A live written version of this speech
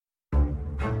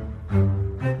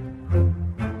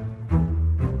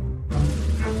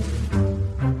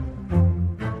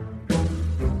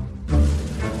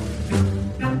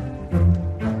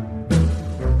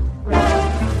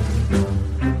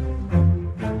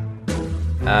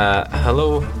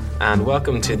Hello and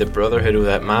welcome to the Brotherhood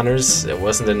Without Manners. It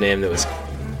wasn't a name that was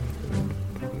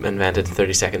invented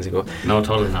 30 seconds ago. No,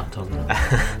 totally not.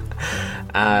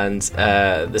 And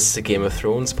this is a Game of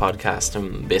Thrones podcast,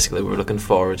 and basically we're looking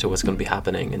forward to what's going to be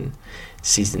happening in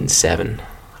season 7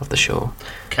 of the show.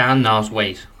 Cannot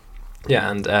wait.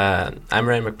 Yeah, and I'm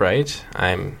Ryan McBride.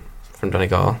 I'm from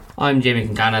Donegal. I'm Jamie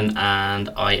Kincannon and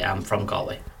I am from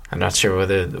Galway. I'm not sure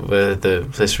whether the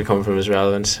place we come from is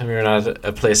relevant. We're not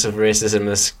a place of racism,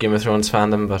 this Game of Thrones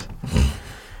fandom, but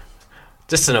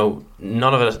just to know,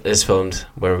 none of it is filmed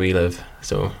where we live,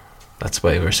 so that's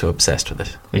why we're so obsessed with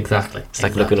it. Exactly. It's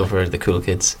like looking over the cool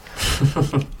kids.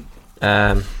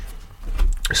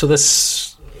 So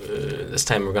this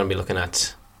time we're going to be looking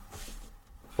at.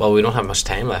 Well, we don't have much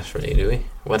time left, really, do we?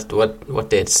 What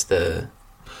date's the?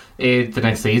 The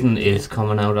next season is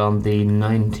coming out on the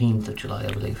 19th of July,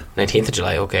 I believe. 19th of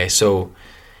July. Okay, so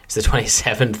it's the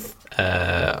 27th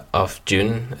of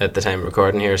June at the time of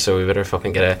recording here. So we better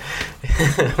fucking get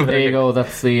a. There you go.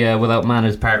 That's the without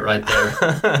manners part right there.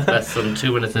 Less than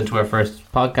 2 minutes into our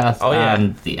first podcast,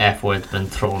 and the F word's been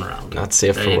thrown around. Not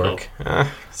safe for work.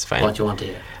 It's fine. What do you want to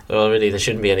hear? Well, really, there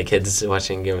shouldn't be any kids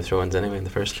watching Game of Thrones anyway in the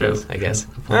first place, I guess.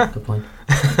 Good point.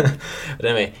 But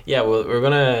anyway, yeah, well, we're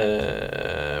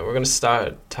gonna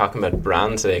start talking about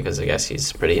Bran today because I guess he's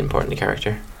a pretty important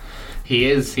character. He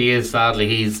is. Sadly,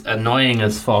 he's annoying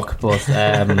as fuck, but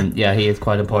yeah, he is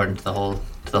quite important to the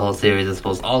whole series. I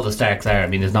suppose all the Starks are. I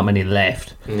mean, there's not many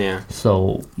left. Yeah.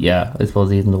 So yeah, I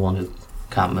suppose even the one who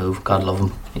can't move, God love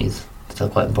him, he's still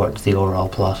quite important to the overall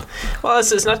plot. Well,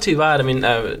 it's not too bad. I mean,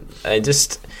 I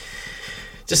just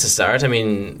to start. I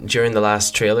mean, during the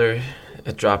last trailer,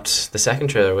 it dropped the second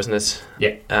trailer, wasn't it?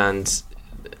 Yeah. And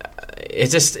he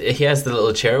has the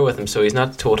little chair with him, so he's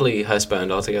not totally housebound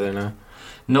altogether now.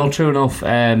 No, true enough.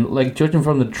 Like judging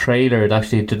from the trailer, it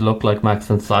actually did look like Max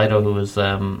von Sydow, who was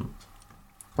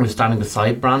standing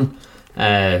beside Bran,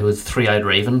 who was Three-Eyed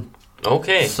Raven.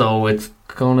 Okay. So it's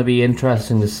going to be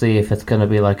interesting to see if it's going to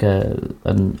be like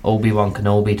an Obi-Wan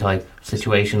Kenobi type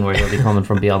situation where he'll be coming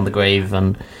from beyond the grave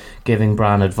and giving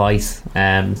Bran advice.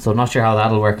 So not sure how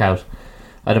that'll work out.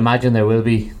 I'd imagine there will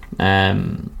be a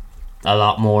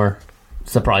lot more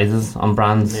surprises on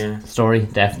Bran's story.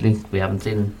 Definitely, we haven't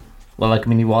seen. Well, like, I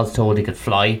mean, he was told he could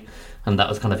fly, and that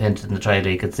was kind of hinted in the trailer.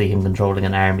 You could see him controlling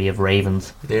an army of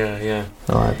ravens. Yeah.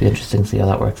 So it'd be interesting to see how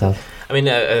that works out. I mean,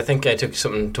 I think I took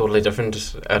something totally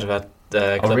different out of that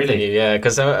clip. Oh, really? Thingy. Yeah,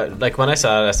 because like when I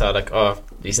saw it, I thought like, oh,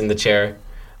 he's in the chair.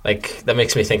 Like that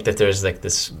makes me think that there's like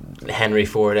this Henry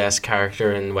Ford-esque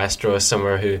character in Westeros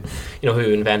somewhere who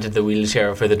invented the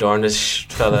wheelchair for the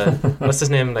Dornish fella. What's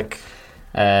his name? Like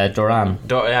Doran.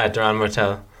 Doran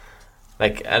Martell.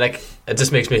 Like it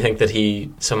just makes me think that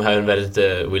he somehow invented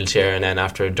the wheelchair, and then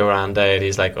after Doran died,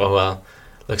 he's like, oh well,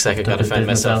 looks like I gotta find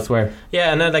myself elsewhere.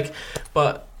 Yeah, and then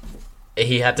but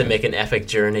he had to make an epic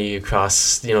journey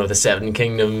across, the 7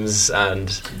 kingdoms,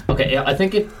 and okay, yeah, I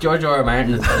think if George R.R.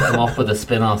 Martin is going to come up with a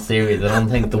spin-off series, I don't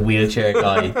think the wheelchair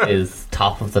guy is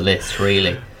top of the list,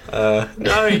 really. No,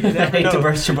 you never hate know. to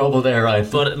burst your bubble there, right?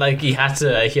 But like he had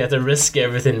to risk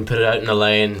everything and put it out in the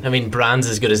line. I mean, Bran's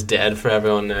as good as dead for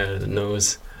everyone that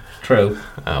knows. True.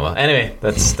 Oh well. Anyway,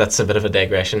 that's a bit of a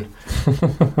digression.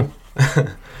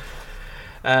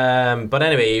 But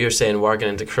anyway, you're saying working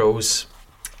into crows.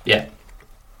 Yeah.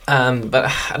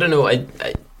 But I don't know. I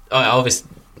obviously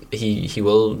he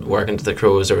will work into the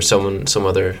crows, or some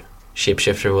other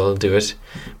shapeshifter will do it.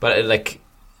 But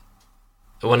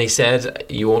when he said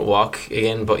you won't walk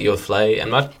again, but you'll fly, I'm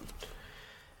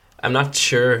not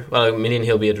sure. Well, meaning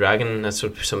he'll be a dragon. That's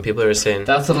what some people are saying.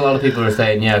 That's what a lot of people are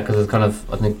saying. Yeah, because it's kind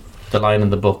of, I think the line in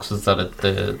the books is that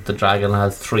the dragon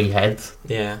has 3 heads.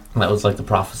 Yeah. And that was like the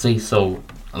prophecy. So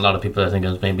a lot of people are thinking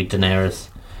it's maybe Daenerys,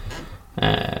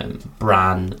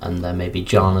 Bran, and then maybe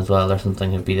Jon as well or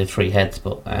something. It'd be the 3 heads,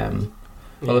 but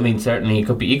well, I mean, certainly he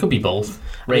could be both.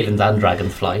 Ravens and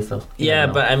dragons fly, so yeah,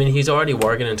 but I mean, he's already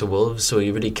working into wolves, so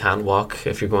you really can't walk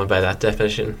if you're going by that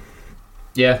definition.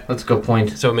 Yeah, that's a good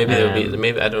point. So maybe there'll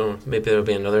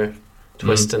be another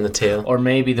twist in the tail, or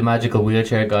maybe the magical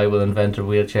wheelchair guy will invent a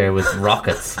wheelchair with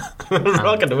rockets,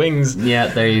 rocket wings. Yeah,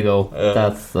 there you go.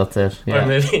 That's it. Yeah. Or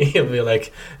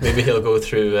maybe he'll go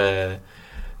through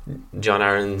John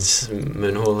Aaron's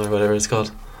moonhole or whatever it's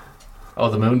called.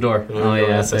 Oh, the moon door.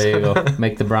 Yeah, there you go.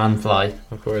 Make the Bran fly.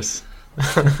 Of course.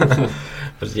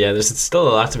 But yeah, there's still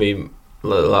a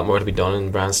lot more to be done in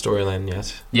Bran's storyline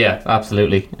yet. Yeah,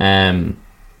 absolutely. I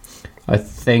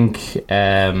think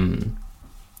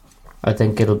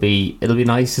it'll be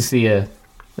nice to see a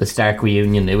a Stark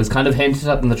reunion. It was kind of hinted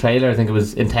at in the trailer. I think it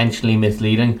was intentionally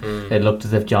misleading. It looked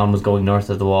as if Jon was going north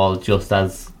of the Wall just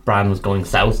as Bran was going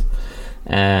south.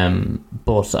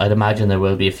 But I'd imagine there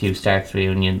will be a few Starks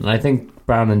reunion, and I think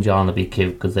Bran and Jon will be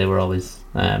cute because they were always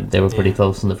pretty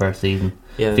close in the first season.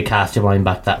 Yeah. If you cast your mind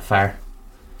back that far.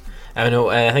 I know.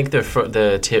 I think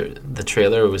the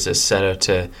trailer was just set out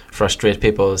to frustrate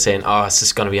people, saying, "Oh, it's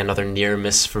just going to be another near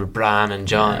miss for Bran and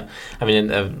Jon." Yeah. I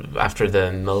mean, after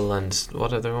the Mill and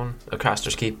what other one,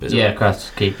 Craster's Keep, as well.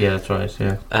 Craster's Keep. Yeah, that's right.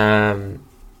 Yeah.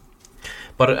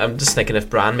 But I'm just thinking, if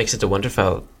Bran makes it to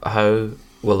Winterfell, how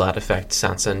will that affect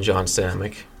Sansa and Jon's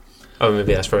dynamic? Oh,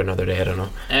 maybe that's for another day. I don't know.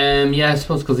 I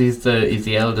suppose because he's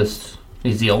the eldest.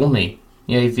 He's the only.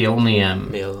 Yeah, he's the only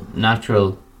Male.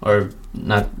 natural or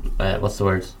not. What's the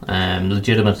word?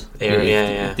 Legitimate. Heir,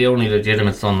 yeah. The only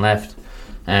legitimate son left.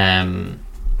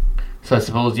 So I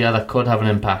suppose that could have an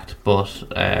impact, but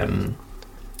I'm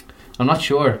not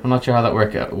sure. I'm not sure how that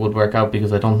would work out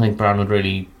because I don't think Bran would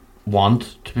really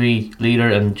want to be leader,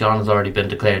 and Jon has already been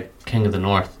declared King of the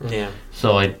North. Yeah.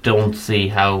 So I don't see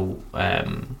how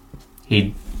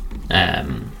he'd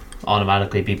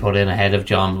automatically be put in ahead of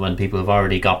Jon when people have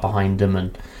already got behind him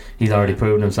and he's already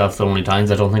proven himself so many times.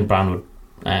 I don't think Bran would.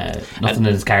 Nothing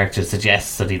in his character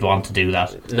suggests that he'd want to do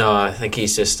that. No, I think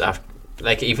he's just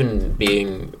even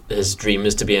being his dream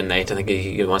is to be a knight. I think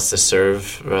he wants to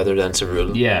serve rather than to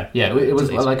rule. Yeah. It was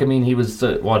he was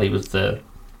the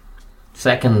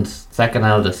second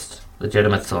eldest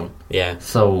legitimate son. Yeah.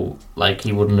 So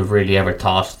he wouldn't have really ever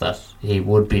thought that he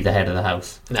would be the head of the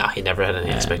house. No, he never had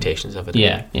any expectations of it.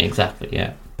 Yeah, exactly.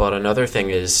 Yeah. But another thing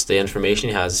is the information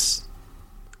he has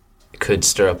could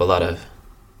stir up a lot of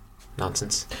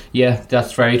nonsense. Yeah,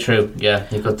 that's very true. Yeah,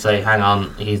 you could say, hang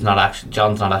on,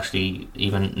 Jon's not actually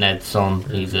even Ned's son,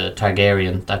 he's a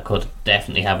Targaryen. That could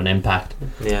definitely have an impact.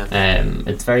 Yeah.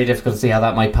 It's very difficult to see how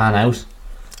that might pan out.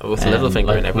 With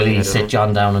Littlefinger and everything. Will he sit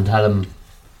Jon down and tell him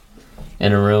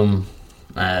in a room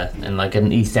in an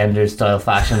EastEnders style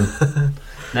fashion,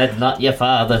 Ned, not your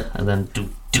father, and then do.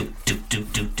 I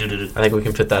think we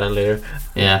can put that in later.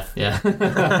 Yeah.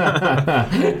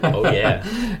 Oh yeah.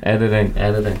 Editing.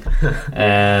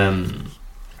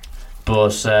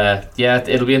 But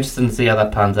it'll be interesting to see how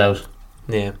that pans out.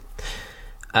 Yeah.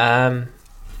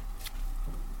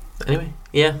 Anyway,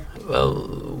 yeah. Well,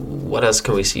 what else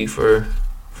can we see for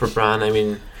Bran? I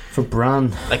mean, for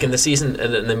Bran, in the season,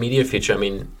 in the immediate future, I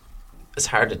mean, it's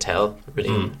hard to tell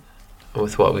really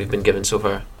with what we've been given so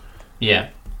far. Yeah.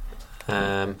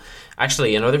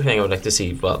 Actually, another thing I would like to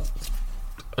see,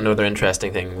 another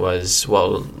interesting thing was,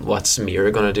 what's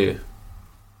Meera going to do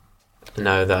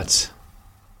now that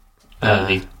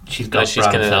she's got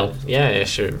Bran's help? Yeah,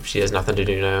 sure. She has nothing to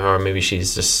do now, or maybe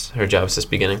her job's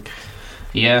just beginning.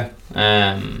 Yeah.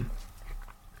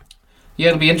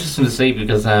 It'll be interesting to see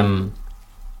because,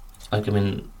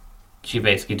 she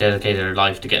basically dedicated her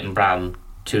life to getting Bran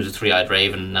to the Three-Eyed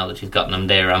Raven. Now that she's gotten him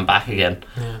there and back again,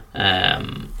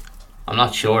 I'm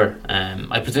not sure.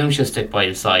 I presume she'll stick by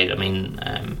his side. I mean,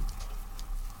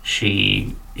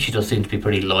 she does seem to be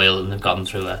pretty loyal, and they've gotten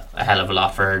through a hell of a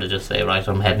lot for her to just say, right,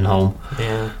 I'm heading home.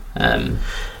 Yeah.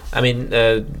 I mean,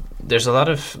 there's a lot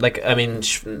of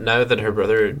now that her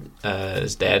brother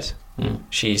is dead,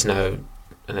 she's now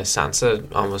in a Sansa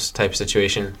almost type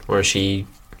situation where she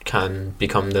can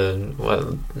become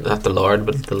not the Lord,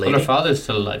 but the lady. Well, her father's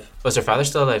still alive. Was her father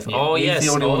still alive? Yeah. Oh, he's yes.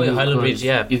 The only one Highland Reed,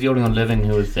 yeah. He's the only one living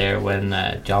who was there when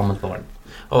Jon was born.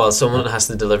 Oh, well, someone has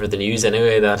to deliver the news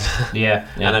anyway. Yeah.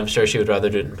 And I'm sure she would rather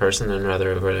do it in person than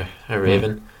rather over a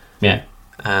raven. Yeah.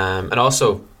 And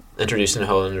also, introducing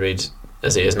Highland Reed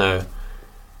as he is now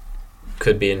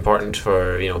could be important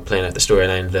for, playing out the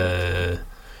storyline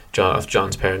of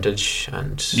Jon's parentage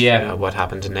and what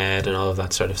happened to Ned and all of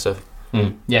that sort of stuff.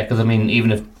 Yeah, because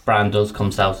even if Bran does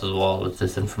come south of the Wall with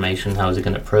this information, how is he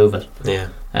going to prove it? Yeah.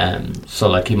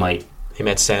 So he might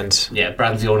send. Yeah,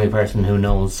 Bran's the only person who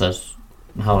knows that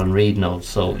Howland Reed knows.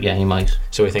 So yeah, he might.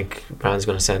 So we think Bran's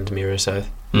going to send Meera south.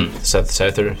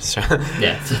 Souther.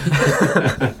 Yeah.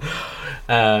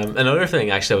 Another thing,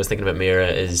 actually, I was thinking about Meera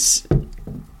is,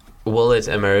 will it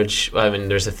emerge? Well, I mean,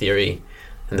 there's a theory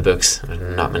in the books.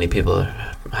 Not many people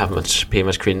pay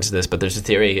much credence to this, but there's a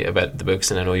theory about the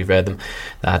books, and I know you've read them,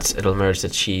 that it'll emerge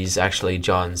that she's actually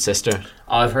Jon's sister.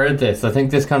 I've heard this. I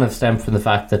think this kind of stemmed from the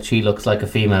fact that she looks like a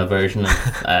female version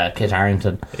of Kit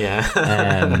Harington. Yeah.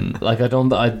 I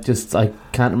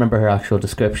can't remember her actual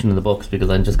description in the books because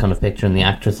I'm just kind of picturing the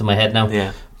actress in my head now.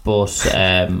 Yeah. But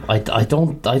I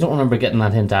don't remember getting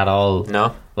that hint at all.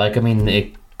 No.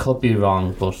 It could be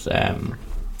wrong, but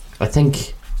I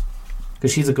think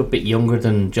because she's a good bit younger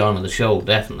than John in the show,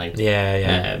 definitely.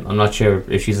 Yeah. I'm not sure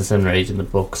if she's a similar age in the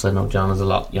books. I know John is a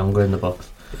lot younger in the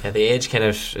books. Yeah, the age kind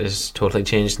of is totally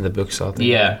changed in the books. I think.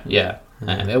 Yeah.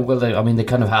 Well, they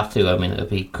kind of have to. I mean,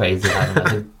 it'd be crazy. I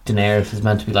think Daenerys is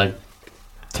meant to be like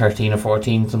 13 or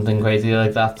 14, something crazy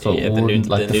like that. So Yeah, it wouldn't,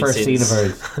 the first scene of her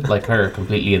is like her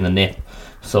completely in the nip.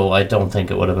 So I don't think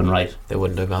it would have been right. They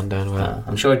wouldn't have gone down well.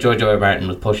 I'm sure George R. R. Martin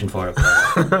was pushing for it.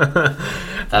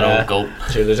 That old goat.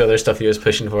 Sure, there's other stuff he was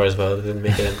pushing for as well that didn't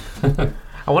make it in.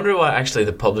 I wonder what actually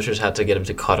the publishers had to get him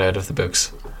to cut out of the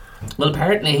books. Well,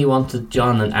 apparently he wanted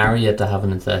John and Arya to have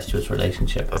an incestuous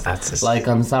relationship. Oh, that's like,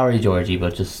 I'm sorry, Georgie,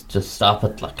 but just stop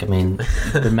it. Like, I mean,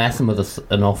 you've been messing with us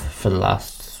enough for the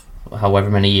last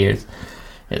however many years.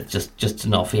 It's just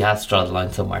enough. He has to draw the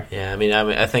line somewhere. Yeah, I mean,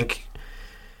 I think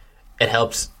it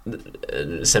helps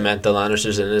cement the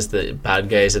Lannisters in as the bad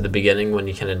guys at the beginning when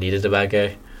you kind of needed a bad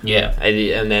guy. Yeah.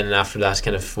 And then after that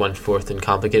kind of went forth and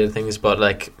complicated things. But,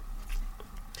 like,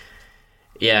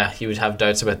 yeah, he would have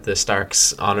doubts about the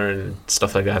Starks' honour and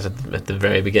stuff like that at the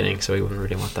very beginning, so he wouldn't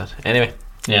really want that. Anyway.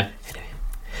 Yeah.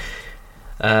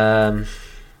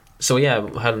 So, yeah,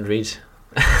 Howland Reed.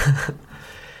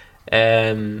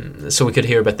 So we could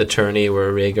hear about the tourney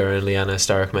where Rhaegar and Lyanna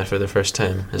Stark met for the first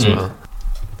time as well.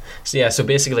 So, yeah, so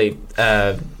basically,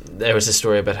 there was a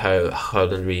story about how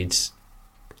Howland Reed,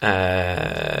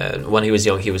 when he was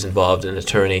young, he was involved in a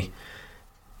tourney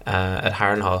at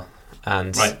Harrenhal.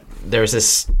 And there was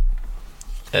this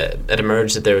it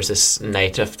emerged that there was this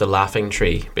knight of the Laughing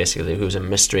Tree, basically, who was a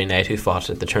mystery knight who fought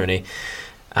at the tourney,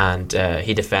 and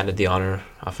he defended the honour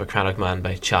of a Crannog man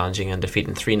by challenging and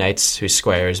defeating 3 knights whose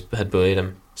squires had bullied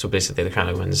him. So basically the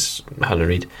Crannog man's Howland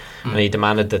Reed, and he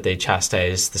demanded that they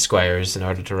chastise the squires in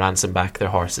order to ransom back their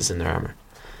horses and their armour.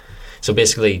 So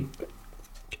basically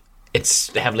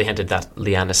it's heavily hinted that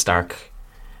Lyanna Stark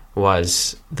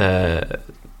was the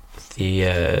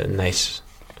knight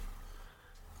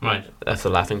of the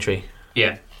Laughing Tree.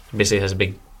 Yeah. Basically has a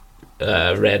big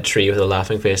red tree with a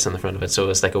laughing face on the front of it, so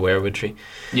it's like a werewood tree.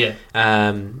 Yeah.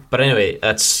 But anyway,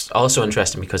 that's also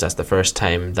interesting because that's the first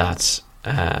time that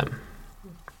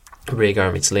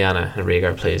Rhaegar meets Lyanna, and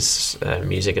Rhaegar plays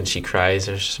music and she cries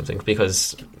or something,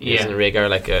 because isn't Rhaegar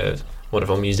like a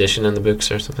wonderful musician in the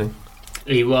books or something?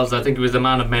 He was. I think he was a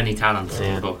man of many talents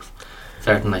in the books.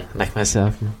 Certainly. Like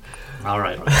myself. All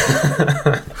right.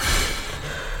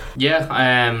 Yeah,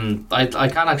 I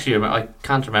can't actually I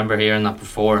can't remember hearing that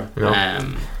before. No.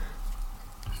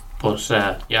 But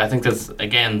yeah, I think there's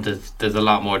a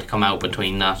lot more to come out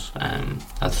between that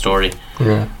story.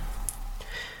 Yeah.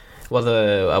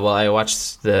 Well, I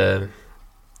watched the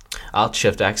Alt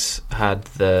Shift X had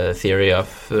the theory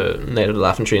of the Knight of the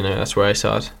Laughing Tree. Now that's where I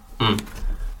saw it.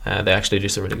 They actually do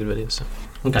some really good videos. So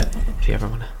okay, if you ever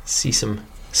want to see some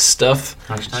stuff,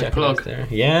 hashtag plug there.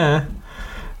 Yeah.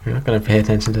 We're not going to pay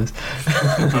attention to this.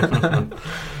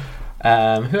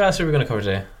 Who else are we going to cover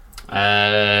today?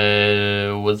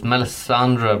 Was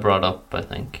Melisandre brought up, I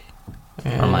think?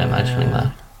 Or am I imagining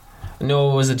that?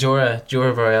 No, it was a Jorah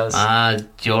Borealis.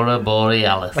 Jorah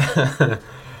Borealis.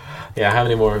 Yeah, how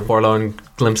many more forlorn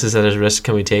glimpses at his wrist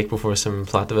can we take before some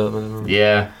plot development?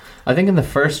 Yeah. I think in the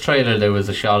first trailer there was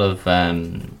a shot of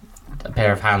a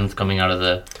pair of hands coming out of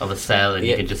a cell, and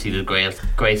you could just see the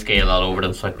grayscale all over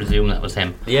them. So I presume that was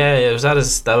him. Yeah, it was that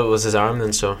was his arm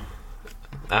then. So,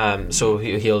 so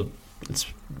he'll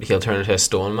turn into a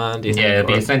stone man. Do you think? Yeah,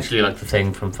 it'll be essentially like the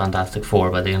Thing from Fantastic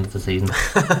Four by the end of the season.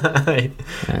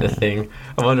 The Thing.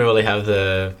 I wonder will he have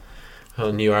the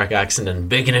New York accent and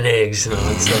bacon and eggs and all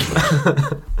that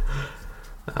stuff.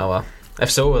 Oh well.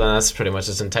 If so, then that's pretty much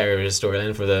his entire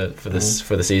storyline for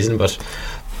the season. But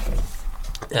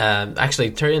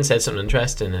actually, Tyrion said something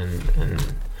interesting,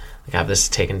 and I have this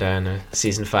taken down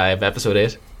season 5, episode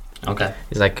 8. Okay.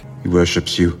 He's like, he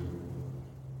worships you.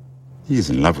 He is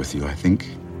in love with you, I think.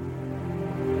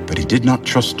 But he did not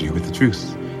trust you with the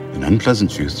truth, an unpleasant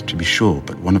truth, to be sure,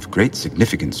 but one of great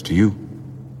significance to you.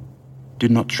 Did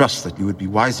not trust that you would be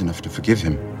wise enough to forgive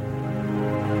him.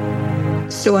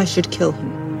 So I should kill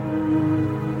him.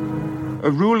 A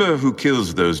ruler who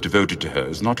kills those devoted to her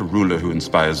is not a ruler who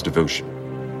inspires devotion.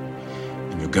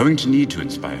 And you're going to need to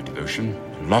inspire devotion,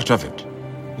 a lot of it,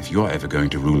 if you're ever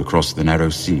going to rule across the narrow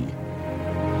sea.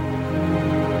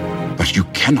 But you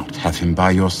cannot have him by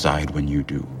your side when you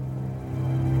do.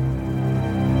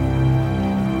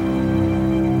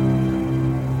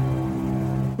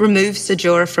 Remove Ser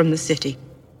Jorah from the city.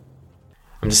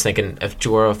 I'm just thinking, if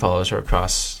Jorah follows her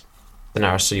across the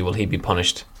narrow sea, will he be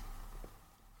punished?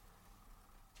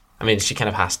 I mean, she kind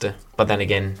of has to, but then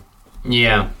again,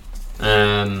 yeah.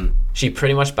 She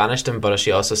pretty much banished him, but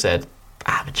she also said,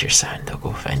 but you're sound. Though,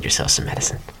 go find yourself some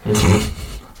medicine.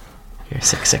 You're a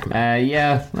sick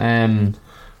man.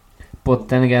 But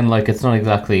then again, like, it's not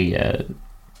exactly a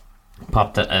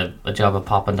job of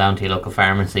popping down to your local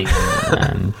pharmacy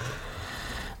and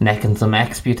necking some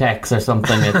Exbutex or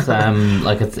something. It's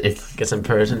it's Get some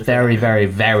Puritan. very, very,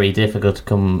 very difficult to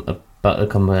come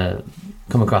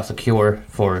across a cure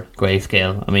for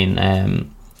grayscale. I mean,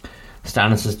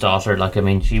 Stannis' daughter, like, I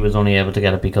mean, she was only able to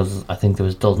get it because I think there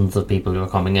was dozens of people who were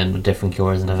coming in with different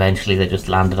cures, and eventually they just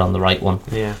landed on the right one.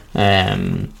 Yeah.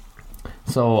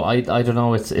 So I don't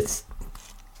know. It's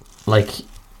like,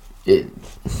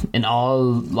 in all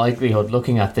likelihood,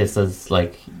 looking at this as,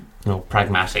 like, you know,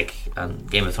 pragmatic, and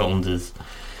Game of Thrones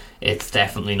it's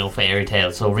definitely no fairy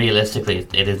tale. So realistically,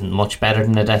 it isn't much better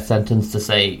than a death sentence to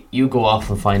say you go off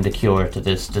and find a cure to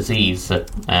this disease that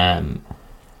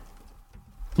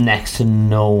next to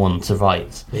no one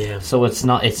survives. Yeah. So it's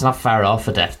not far off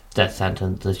a death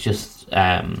sentence. It's just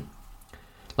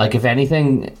like, if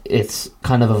anything, it's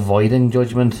kind of avoiding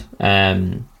judgment.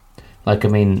 Like, I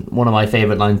mean, one of my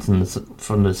favourite lines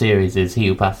from the series is, "He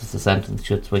who passes the sentence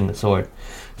should swing the sword."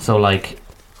 So, like,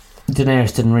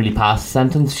 Daenerys didn't really pass the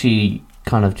sentence. She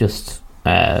kind of just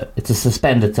it's a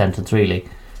suspended sentence, really.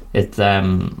 It's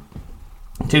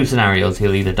two scenarios: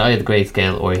 he'll either die of the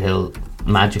grayscale, or he'll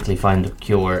magically find a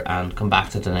cure and come back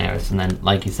to Daenerys, and then,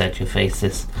 like you said, she'll face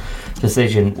this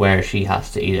decision where she has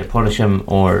to either punish him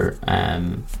or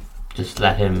just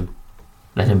let him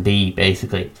be,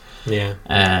 basically. Yeah.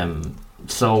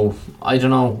 So I don't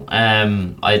know.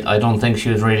 I don't think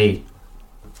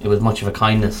it was much of a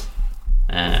kindness.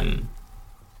 I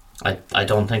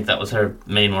don't think that was her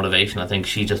main motivation. I think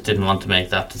she just didn't want to make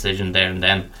that decision there and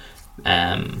then.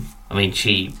 I mean,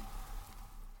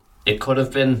 it could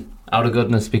have been out of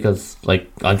goodness, because, like,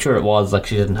 I'm sure it was, like,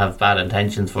 she didn't have bad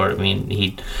intentions for it. I mean,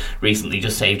 he'd recently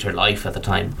just saved her life at the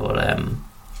time, but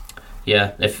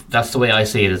yeah, if that's the way I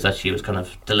see it, is that she was kind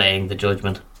of delaying the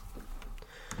judgment.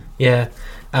 Yeah,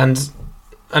 and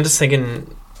I'm just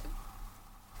thinking,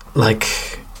 like,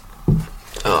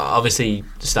 obviously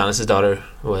Stannis' daughter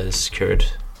was cured,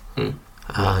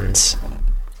 and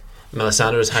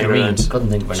Melisandre was hanging around. Couldn't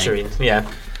think of her name. Shireen,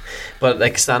 yeah. But,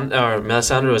 like,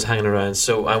 Melisandre was hanging around,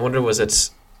 so I wonder, I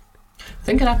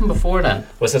think it happened before then.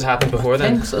 Was it happened before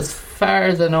then? I think so, as far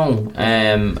as I know.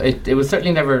 It was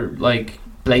certainly never, like,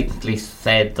 blatantly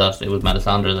said that it was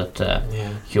Melisandre that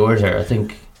cured her, I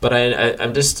think. But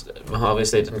I'm just,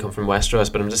 obviously it didn't come from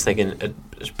Westeros, but I'm just thinking it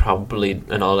probably,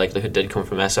 in all likelihood, did come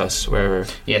from Essos, wherever.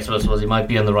 Yes, I suppose he might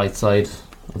be on the right side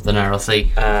of the narrow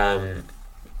sea.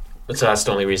 So that's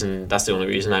the only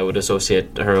reason I would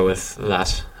associate her with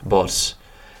that. But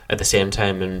at the same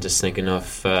time, I'm just thinking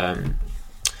of the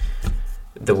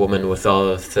woman with all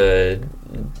of the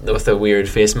weird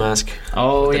face mask.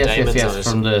 Oh, yes, yes,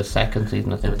 from the second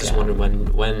season, I think. I'm just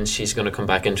wondering when she's going to come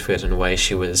back into it, and why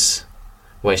she was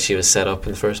set up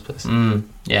in the first place.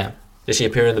 Yeah. Did she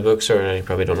appear in the books, or I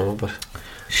probably don't know, but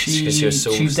she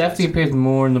definitely appears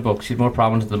more in the books. She's more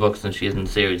prominent in the books than she is in the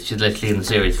series. She's literally in the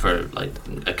series for, like,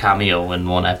 a cameo in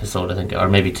one episode, I think, or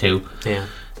maybe two. Yeah.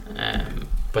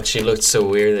 But she looked so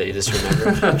weird that you just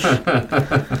remember.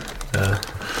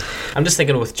 I'm just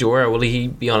thinking, with Jorah, will he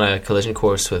be on a collision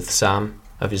course with Sam?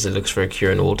 Obviously looks for a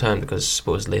cure in Old Town, because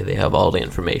supposedly they have all the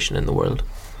information in the world.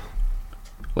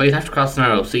 Well, you'd have to cross the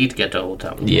narrow sea to get to Old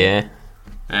Town. Yeah.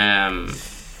 I'm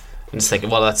just thinking,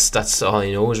 well, that's all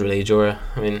he knows, really, Jorah.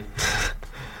 I mean,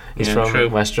 he's from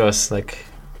Westeros, like,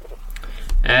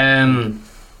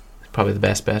 probably the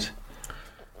best bet.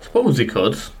 Suppose he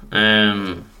could.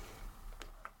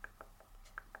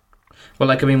 Well,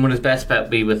 like, I mean, would his best bet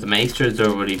be with the Maesters,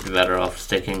 or would he be better off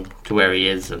sticking to where he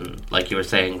is? And, like you were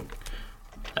saying,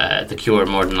 the cure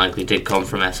more than likely did come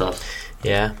from Essos.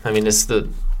 Yeah, I mean,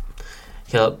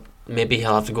 he'll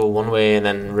have to go one way and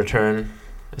then return.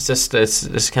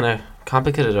 It's kind of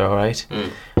complicated, alright.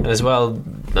 And as well,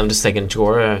 I'm just thinking,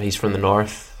 Jorah, he's from the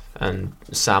north, and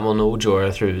Sam will know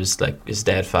Jorah through his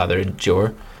dead father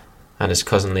Jor, and his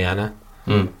cousin Lyanna.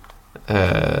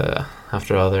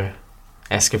 After all their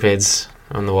escapades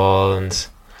on the wall and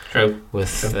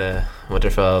with the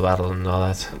Winterfell battle and all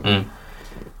that.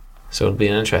 So it'll be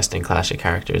an interesting clash of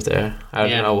characters there. I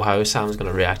don't know how Sam's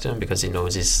going to react to him, because he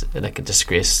knows he's like a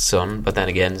disgraced son, but then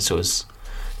again, so is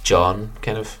Jon,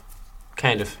 kind of,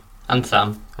 and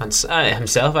Sam, and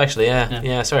himself, actually.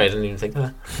 Yeah. Sorry, I didn't even think of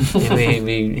that.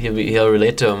 He'll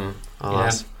relate to him a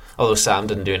lot. Although Sam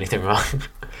didn't do anything wrong.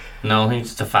 No, he's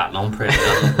just a fat lump, really.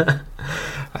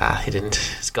 He didn't.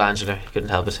 He's glandular. He couldn't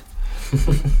help it.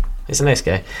 He's a nice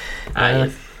guy.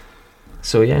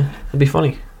 So yeah, it'll be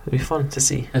funny. It'll be fun to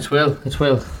see. It will.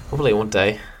 Hopefully he won't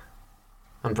die.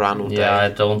 and Bran won't Yeah,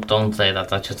 die. don't say that.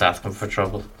 That's just asking for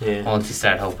trouble. Yeah, Once you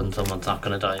start hoping someone's not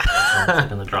going to die, someone's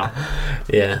going to drop.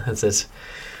 yeah, that's it.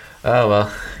 Oh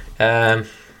well,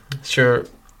 sure.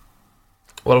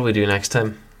 What will we do next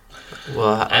time?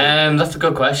 Well, That's a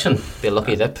good question. be a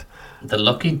lucky dip. The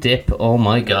lucky dip. Oh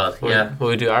my god. Yeah. Will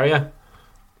we do Arya?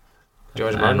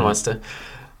 George Martin wants to.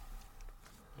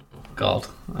 God.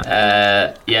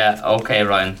 Yeah. Okay,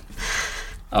 Ryan.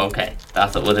 Okay,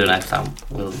 that's what we'll do next time.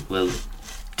 We'll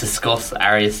discuss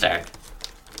Arya Stark.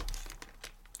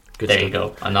 Good There stuff. you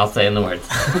go. I'm not saying the words.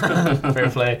 Fair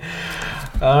play.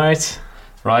 All right,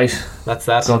 Right. that's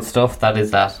that. Good stuff. That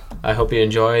is that. I hope you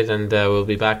enjoyed, and we'll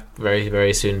be back very,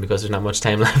 very soon because there's not much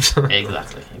time left.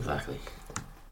 Exactly.